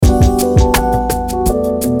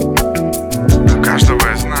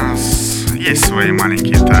есть свои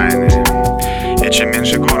маленькие тайны. И чем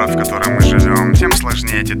меньше город, в котором мы живем, тем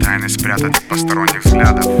сложнее эти тайны спрятать от посторонних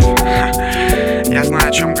взглядов. Я знаю,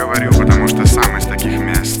 о чем говорю, потому что сам из таких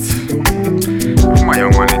мест. В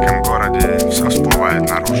моем маленьком городе все всплывает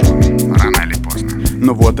наружу, рано или поздно.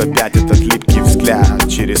 Ну вот опять этот липкий взгляд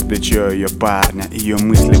через плечо ее парня. Ее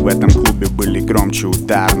мысли в этом клубе были громче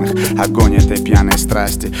ударных. Огонь этой пьяной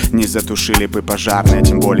страсти не затушили бы пожарные.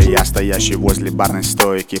 Тем более я, стоящий возле барной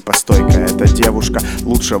стойки. Постойка, эта девушка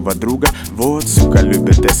лучшего друга. Вот, сука,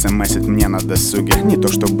 любит смсить мне на досуге. Не то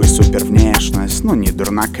чтобы супер внешность, ну не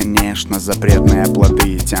дурна, конечно. Запретные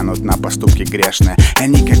плоды тянут на поступки грешные. Я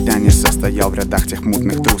никогда не состоял в рядах тех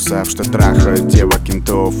мутных трусов, что трахают девок,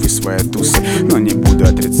 кентов и свои тусы. Но не буду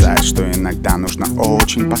отрицать, что иногда нужно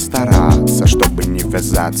очень постараться, чтобы не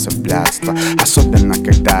ввязаться в блядство. Особенно,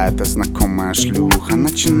 когда эта знакомая шлюха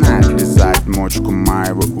начинает лизать мочку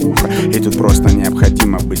моего уха. И тут просто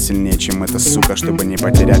необходимо быть сильнее, чем эта сука, чтобы не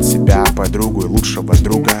потерять себя, подругу и лучшего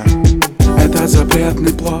друга. Это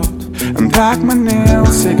запретный плод, так манил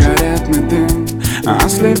сигаретный дым.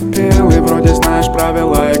 Ослепил и вроде знаешь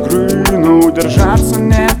правила игры, но удержаться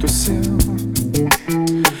нету сил.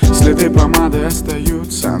 Следы помады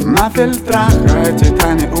остаются на фильтрах, а эти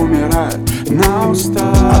тайны умирают на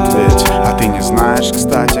устах. Ответь, а ты не знаешь,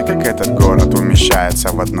 кстати, как этот город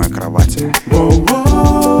умещается в одной кровати?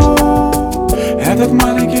 Воу-воу, этот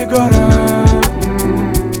маленький город,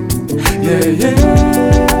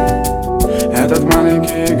 этот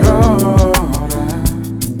маленький город.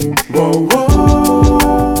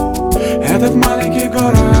 Воу-воу, этот маленький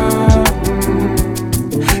город,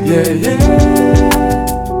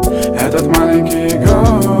 этот маленький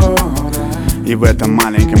город. И в этом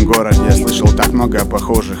маленьком городе я слышал так много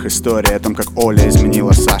похожих историй о том, как Оля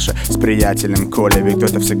изменила Саше с приятелем Колей. Ведь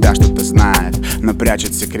кто-то всегда что-то знает, но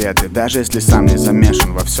прячет секреты, даже если сам не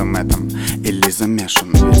замешан во всем этом. Или замешан.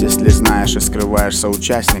 Ведь если знаешь и скрываешь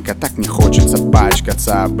соучастника, так не хочется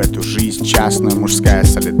пачкаться об эту жизнь частную. Мужская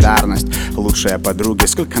солидарность, лучшие подруги.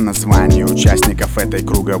 Сколько названий участников этой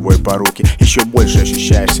круговой поруки. Еще больше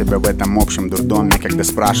ощущаешь себя в этом общем дурдоме, когда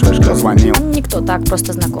спрашиваешь, кто звонил. Никто, так,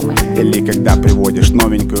 просто знакомый. Или когда приводишь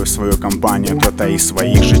новенькую в свою компанию, кто-то из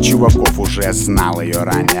своих же чуваков уже знал ее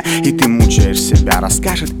ранее. И ты мучаешь себя,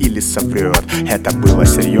 расскажет или соврет. Это было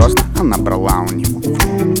серьезно, она брала у него в рот.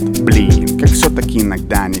 Блин, как все-таки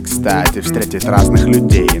иногда не кстати встретить разных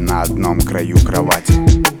людей на одном краю кровати.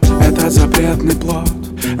 Это запретный плод,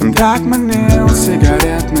 так манил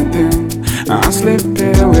сигаретный дым.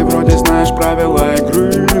 Ослепил и вроде знаешь правила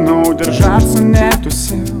игры, но удержаться нету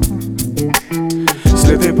сил.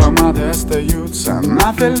 Следы помады остаются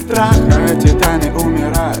на фильтрах, а эти тайны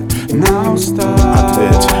умирают на устах.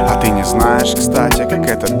 Ответь, а ты не знаешь, кстати, как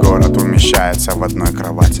этот город умещается в одной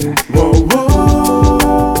кровати? Воу-воу,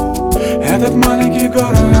 этот маленький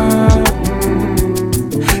город,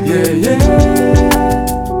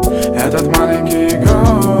 этот маленький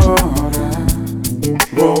город.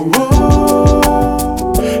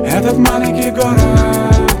 Воу-воу, этот маленький город,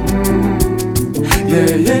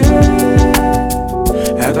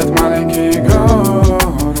 этот маленький город.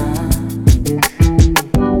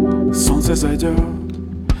 Солнце зайдет,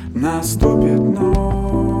 наступит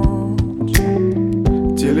ночь.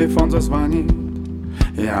 Телефон зазвонит,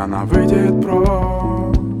 и она выйдет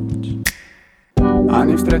прочь.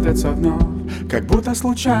 Они встретятся вновь, как будто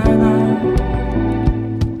случайно.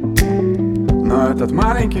 Но этот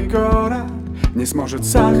маленький город не сможет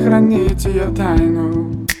сохранить ее тайну.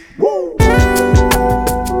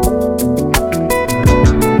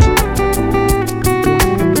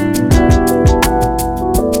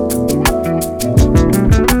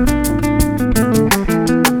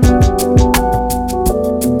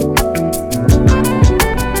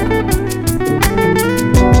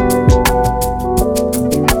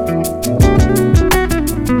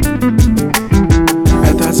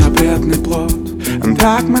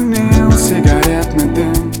 Так манил сигаретный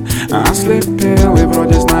дым. Ослепил и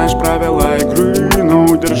вроде знаешь правила игры, но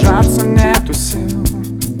удержаться нету сил.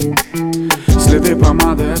 Следы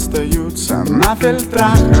помады остаются на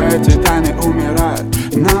фильтрах, а эти тайны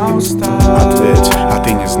умирают на устах. Ответь, а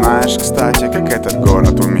ты не знаешь, кстати, как этот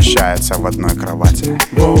город умещается в одной кровати?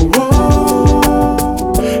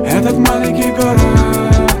 Воу-воу, этот маленький город,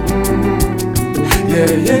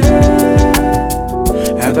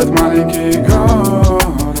 этот маленький город.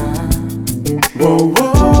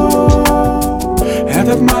 Воу-воу,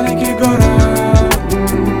 этот маленький город,